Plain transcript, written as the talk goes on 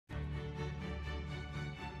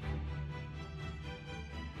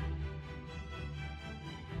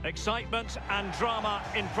Excitement and drama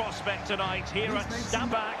in prospect tonight here at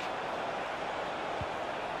Stamback.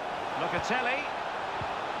 Locatelli.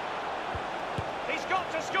 He's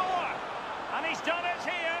got to score! And he's done it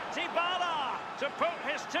here, Dybala, to put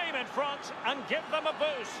his team in front and give them a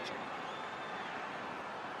boost.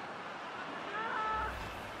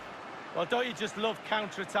 Well, don't you just love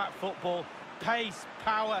counter-attack football? Pace,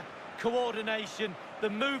 power, coordination, the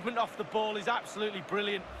movement off the ball is absolutely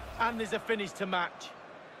brilliant, and there's a finish to match.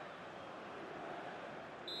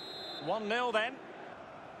 1-0 then.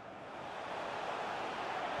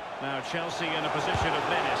 Now Chelsea in a position of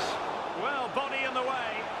menace. Well, body in the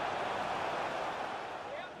way.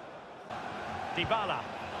 Dybala.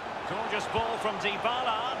 Gorgeous ball from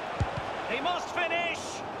Dybala. He must finish.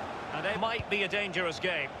 And it might be a dangerous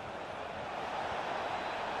game.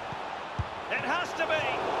 It has to be.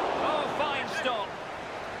 Oh, fine stop.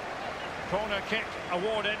 Corner kick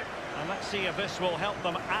awarded. And let's see if this will help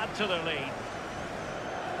them add to their lead.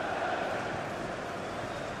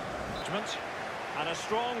 And a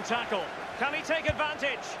strong tackle. Can he take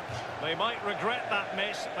advantage? They might regret that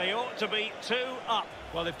miss. They ought to be 2 up.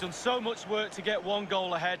 Well, they've done so much work to get 1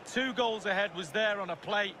 goal ahead. 2 goals ahead was there on a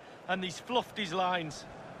plate, and he's fluffed his lines.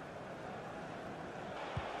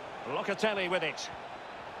 Locatelli with it.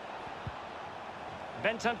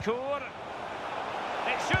 Bentancur.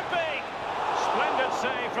 It should be. Splendid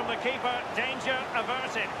save from the keeper. Danger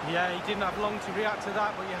averted. Yeah, he didn't have long to react to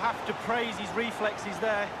that, but you have to praise his reflexes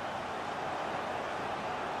there.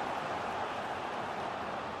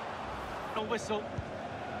 Whistle.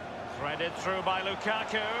 Threaded through by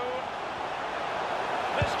Lukaku.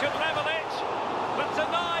 This could level it, but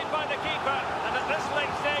denied by the keeper. And at this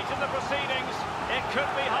late stage in the proceedings, it could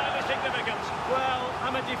be highly significant. Well,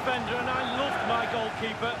 I'm a defender and I loved my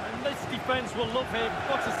goalkeeper, and this defence will love him.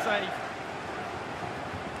 What a save.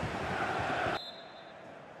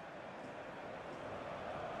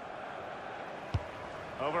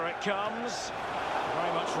 Over it comes.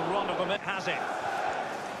 Very much run of the mitt, has it?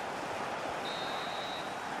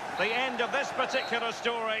 The end of this particular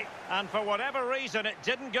story, and for whatever reason it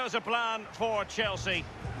didn't go to plan for Chelsea.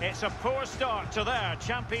 It's a poor start to their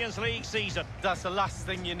Champions League season. That's the last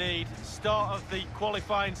thing you need. Start of the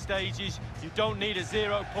qualifying stages. You don't need a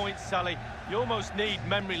 0 point tally. You almost need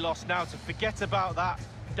memory loss now to forget about that.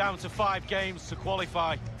 Down to 5 games to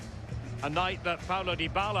qualify. A night that Paulo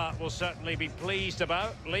Dybala will certainly be pleased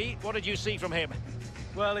about. Lee, what did you see from him?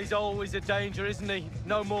 Well, he's always a danger, isn't he?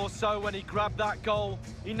 No more so when he grabbed that goal.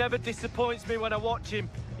 He never disappoints me when I watch him.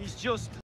 He's just